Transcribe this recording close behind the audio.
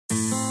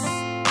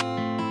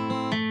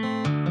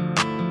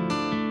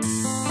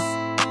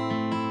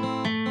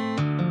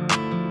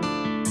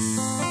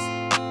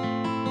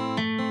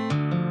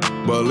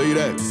Believe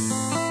that.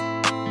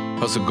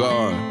 Hustle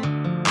God.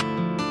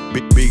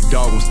 Big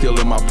dog, I'm still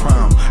in my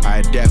prime. I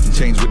adapt and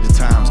change with the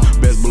times.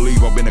 Best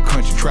believe I've been a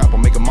country trapper,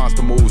 making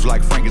monster moves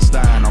like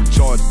Frankenstein. I'm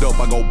charged up,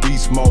 I go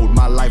beast mode.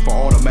 My life an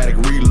automatic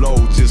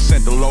reload. Just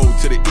sent the load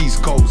to the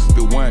East Coast.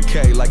 The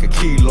 1K like a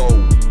kilo.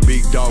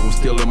 Big dog, I'm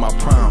still in my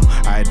prime.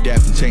 I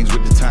adapt and change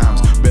with the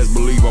times. Best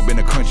believe I've been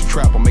a country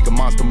trapper, making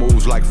monster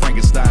moves like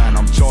Frankenstein.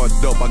 I'm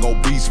charged up, I go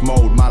beast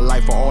mode. My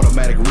life an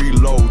automatic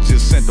reload.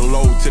 Just sent the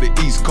load to the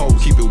East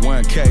Coast. Keep it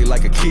 1K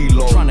like a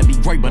kilo. Trying to be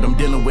great, but I'm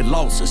dealing with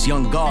losses.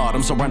 Young God,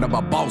 I'm surrounded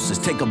by bosses.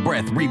 Take a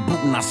breath,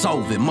 reboot and I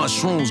solve it.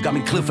 Mushrooms got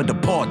me clear for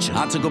departure.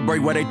 I took a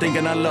break where they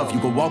thinking I love you.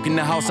 Go walk in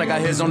the house, I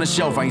got heads on the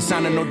shelf. I ain't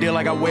signing no deal,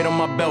 I got weight on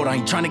my belt. I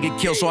ain't trying to get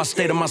killed, so I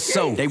stay to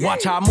myself. They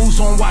watch how I move,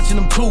 so I'm watching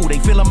them too. They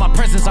feeling my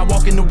presence, I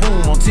walk in the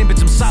room. On 10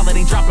 bitch, I'm solid,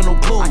 ain't dropping no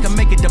clues. I can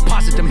make a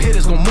deposit, them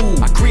hitters gon'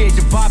 move. I create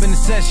the vibe in the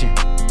session.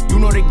 You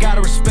know they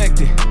gotta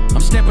respect it.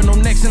 I'm stepping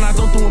on next and I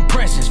go through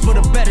impressions. For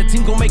the better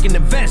team, gon' make an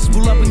invest.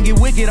 Pull up and get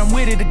wicked, I'm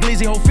with it. The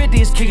glizzy whole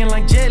 50 is kicking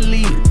like Jet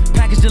Li.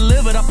 Package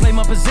delivered, I play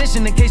my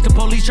position in case the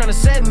police tryna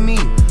set me.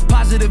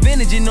 Positive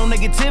energy, no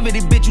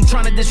negativity, bitch, you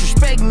tryna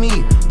disrespect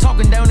me.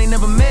 Talking down, they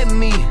never met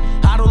me.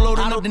 Auto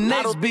loading up the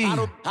next beat.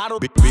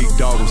 Big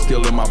dog, I'm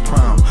still in my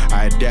prime.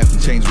 I adapt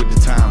and change with the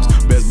times.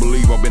 Best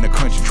believe I've been a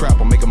country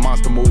trapper, making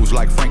monster moves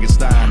like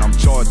Frankenstein. I'm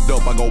charged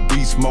up, I go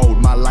beast mode.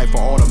 My life an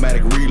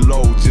automatic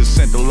reload. Just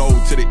sent the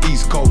load to the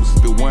East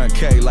Coast. The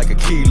 1K like a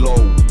kilo.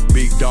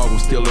 Big dog, I'm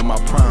still in my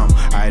prime.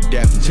 I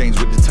adapt and change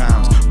with the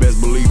times. Best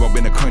believe I've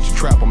been a country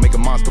trapper,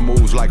 making monster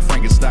moves like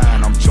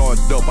Frankenstein. I'm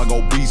charged up, I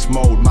go beast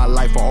mode. My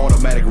life an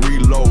automatic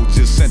reload.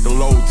 Just sent the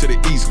load to the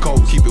East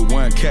Coast. Keep it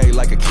 1K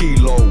like a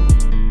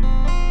kilo.